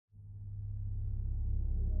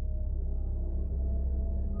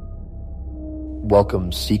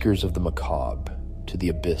Welcome, seekers of the macabre, to the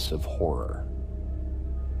abyss of horror.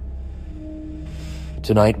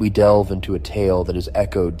 Tonight we delve into a tale that is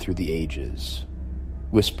echoed through the ages,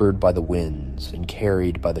 whispered by the winds and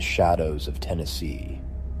carried by the shadows of Tennessee.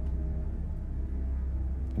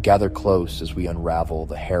 Gather close as we unravel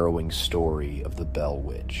the harrowing story of the Bell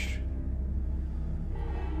Witch,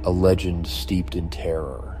 a legend steeped in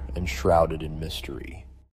terror and shrouded in mystery.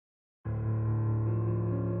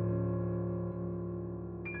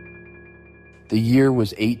 The year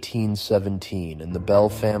was 1817, and the Bell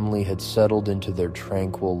family had settled into their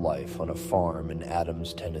tranquil life on a farm in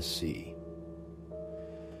Adams, Tennessee.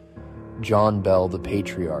 John Bell, the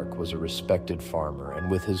patriarch, was a respected farmer, and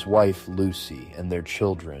with his wife Lucy and their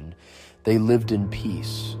children, they lived in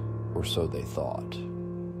peace, or so they thought.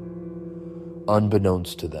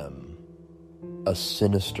 Unbeknownst to them, a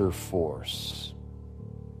sinister force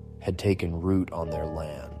had taken root on their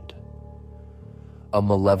land, a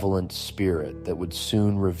malevolent spirit that would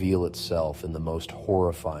soon reveal itself in the most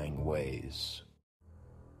horrifying ways.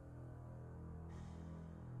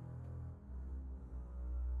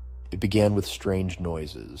 It began with strange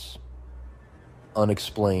noises,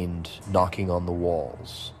 unexplained knocking on the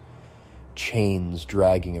walls, chains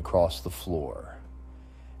dragging across the floor,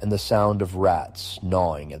 and the sound of rats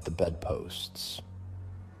gnawing at the bedposts.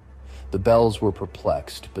 The Bells were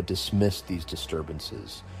perplexed, but dismissed these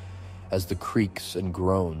disturbances as the creaks and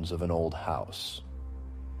groans of an old house.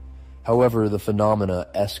 However, the phenomena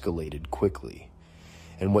escalated quickly,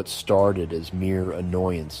 and what started as mere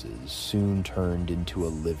annoyances soon turned into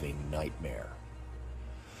a living nightmare.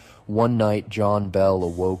 One night, John Bell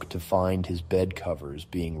awoke to find his bed covers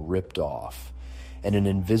being ripped off and an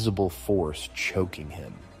invisible force choking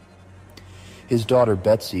him. His daughter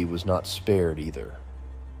Betsy was not spared either.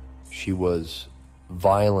 She was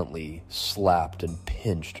violently slapped and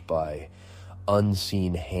pinched by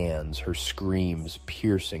unseen hands, her screams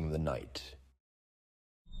piercing the night.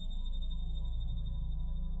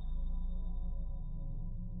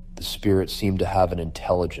 The spirit seemed to have an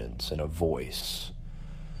intelligence and a voice,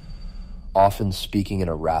 often speaking in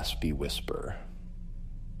a raspy whisper.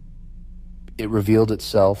 It revealed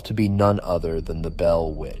itself to be none other than the Bell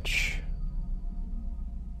Witch.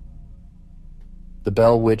 The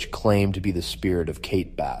Bell Witch claimed to be the spirit of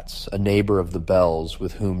Kate Batts, a neighbor of the Bells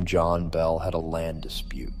with whom John Bell had a land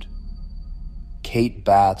dispute. Kate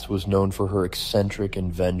Batts was known for her eccentric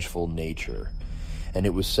and vengeful nature, and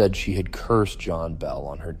it was said she had cursed John Bell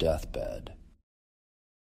on her deathbed.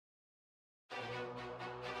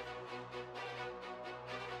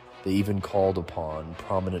 They even called upon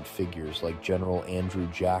prominent figures like General Andrew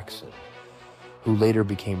Jackson, who later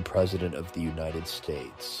became President of the United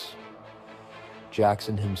States.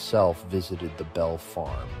 Jackson himself visited the Bell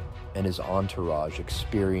farm, and his entourage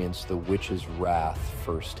experienced the witch's wrath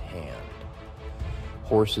firsthand.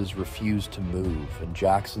 Horses refused to move, and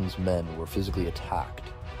Jackson's men were physically attacked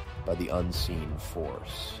by the unseen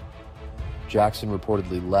force. Jackson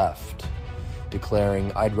reportedly left,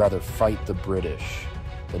 declaring, "I'd rather fight the British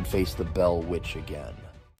than face the Bell Witch again."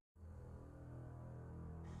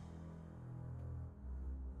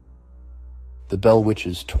 The Bell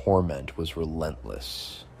Witch's torment was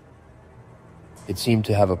relentless. It seemed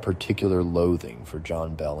to have a particular loathing for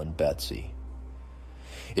John Bell and Betsy.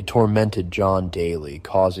 It tormented John daily,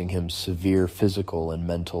 causing him severe physical and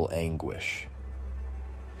mental anguish.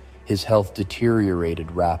 His health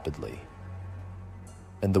deteriorated rapidly,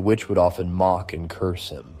 and the witch would often mock and curse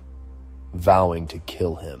him, vowing to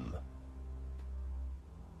kill him.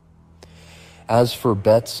 As for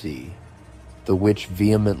Betsy, the witch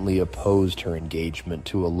vehemently opposed her engagement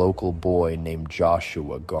to a local boy named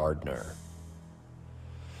Joshua Gardner.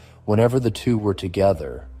 Whenever the two were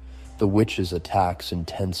together, the witch's attacks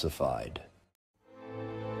intensified.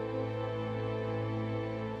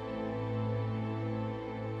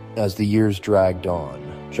 As the years dragged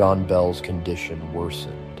on, John Bell's condition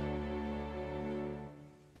worsened.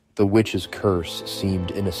 The witch's curse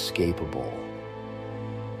seemed inescapable,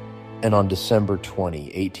 and on December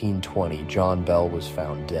 20, 1820, John Bell was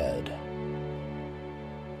found dead.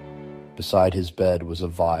 Beside his bed was a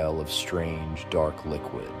vial of strange, dark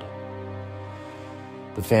liquid.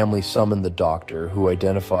 The family summoned the doctor, who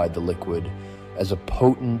identified the liquid as a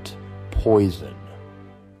potent poison.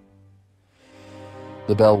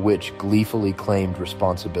 The Bell Witch gleefully claimed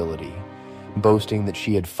responsibility, boasting that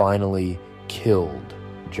she had finally killed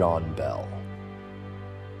John Bell.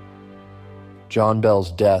 John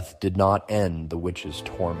Bell's death did not end the witch's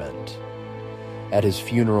torment. At his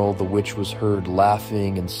funeral, the witch was heard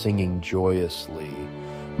laughing and singing joyously,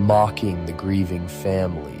 mocking the grieving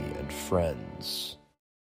family and friends.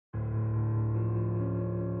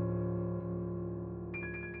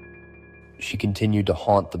 she continued to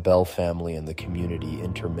haunt the Bell family and the community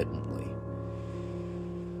intermittently,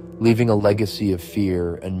 leaving a legacy of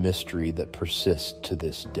fear and mystery that persists to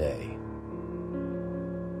this day.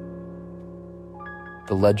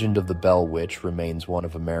 The legend of the Bell Witch remains one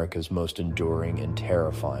of America's most enduring and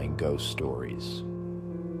terrifying ghost stories.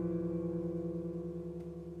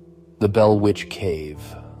 The Bell Witch Cave,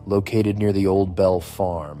 located near the old Bell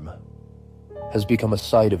Farm, has become a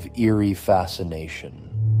site of eerie fascination.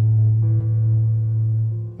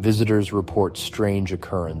 Visitors report strange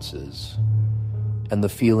occurrences and the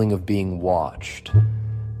feeling of being watched,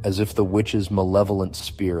 as if the witch's malevolent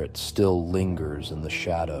spirit still lingers in the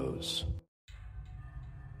shadows.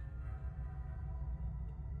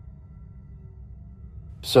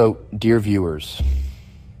 So, dear viewers,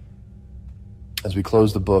 as we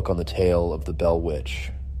close the book on the tale of the Bell Witch,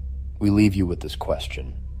 we leave you with this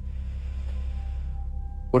question.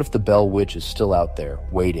 What if the Bell Witch is still out there,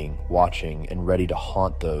 waiting, watching, and ready to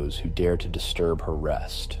haunt those who dare to disturb her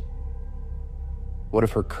rest? What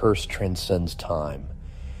if her curse transcends time,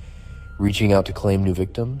 reaching out to claim new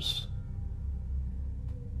victims?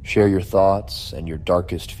 Share your thoughts and your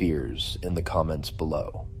darkest fears in the comments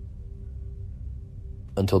below.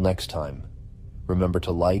 Until next time, remember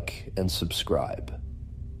to like and subscribe.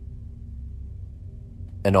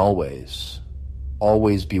 And always,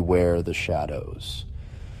 always beware the shadows,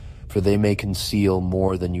 for they may conceal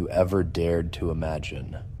more than you ever dared to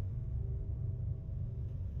imagine.